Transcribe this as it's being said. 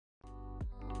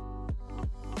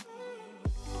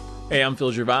Hey, I'm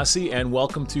Phil Gervasi, and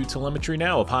welcome to Telemetry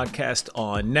Now, a podcast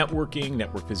on networking,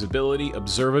 network visibility,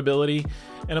 observability,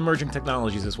 and emerging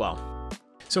technologies as well.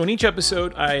 So in each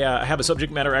episode, I have a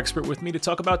subject matter expert with me to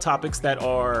talk about topics that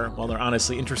are, well, they're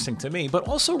honestly interesting to me, but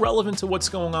also relevant to what's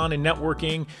going on in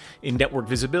networking, in network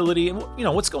visibility,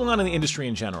 and what's going on in the industry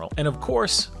in general. And of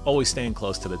course, always staying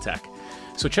close to the tech.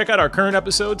 So check out our current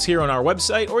episodes here on our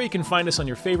website, or you can find us on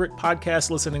your favorite podcast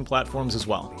listening platforms as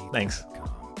well. Thanks.